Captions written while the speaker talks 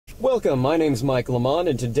Welcome, my name's Mike Lamont,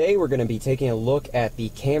 and today we're going to be taking a look at the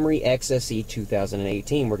Camry XSE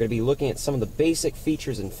 2018. We're going to be looking at some of the basic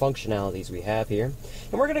features and functionalities we have here,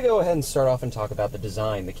 and we're going to go ahead and start off and talk about the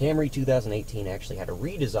design. The Camry 2018 actually had a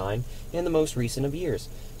redesign in the most recent of years,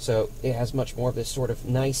 so it has much more of this sort of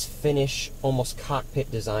nice finish, almost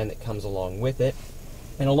cockpit design that comes along with it,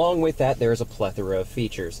 and along with that there's a plethora of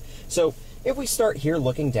features. So if we start here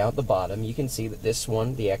looking down at the bottom, you can see that this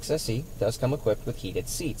one, the XSE, does come equipped with heated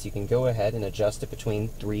seats. You can go ahead and adjust it between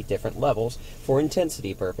 3 different levels for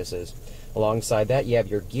intensity purposes. Alongside that, you have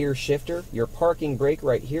your gear shifter, your parking brake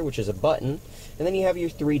right here, which is a button, and then you have your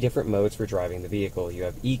 3 different modes for driving the vehicle. You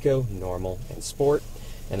have Eco, Normal, and Sport.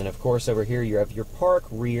 And then, of course, over here you have your Park,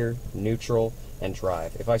 Rear, Neutral, and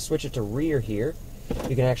Drive. If I switch it to Rear here,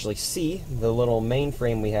 you can actually see the little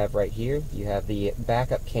mainframe we have right here. You have the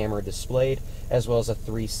backup camera displayed, as well as a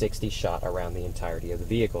 360 shot around the entirety of the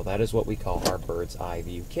vehicle. That is what we call our bird's eye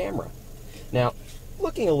view camera. Now,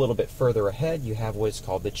 looking a little bit further ahead, you have what is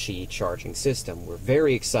called the Qi charging system. We're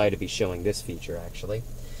very excited to be showing this feature, actually,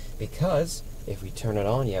 because if we turn it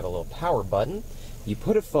on, you have a little power button. You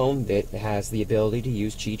put a phone that has the ability to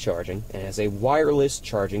use Qi charging and has a wireless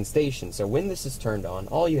charging station. So when this is turned on,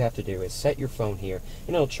 all you have to do is set your phone here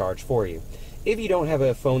and it'll charge for you. If you don't have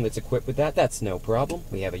a phone that's equipped with that, that's no problem.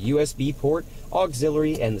 We have a USB port,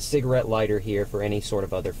 auxiliary, and the cigarette lighter here for any sort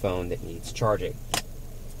of other phone that needs charging.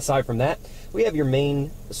 Aside from that, we have your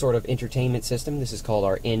main sort of entertainment system. This is called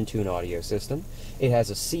our Intune audio system. It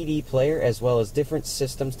has a CD player as well as different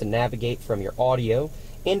systems to navigate from your audio,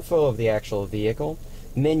 info of the actual vehicle,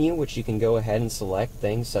 menu, which you can go ahead and select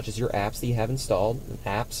things such as your apps that you have installed, an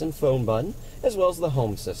apps and phone button, as well as the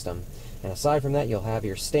home system. And aside from that, you'll have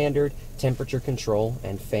your standard temperature control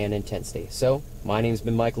and fan intensity. So, my name's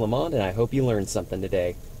been Mike Lamont, and I hope you learned something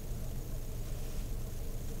today.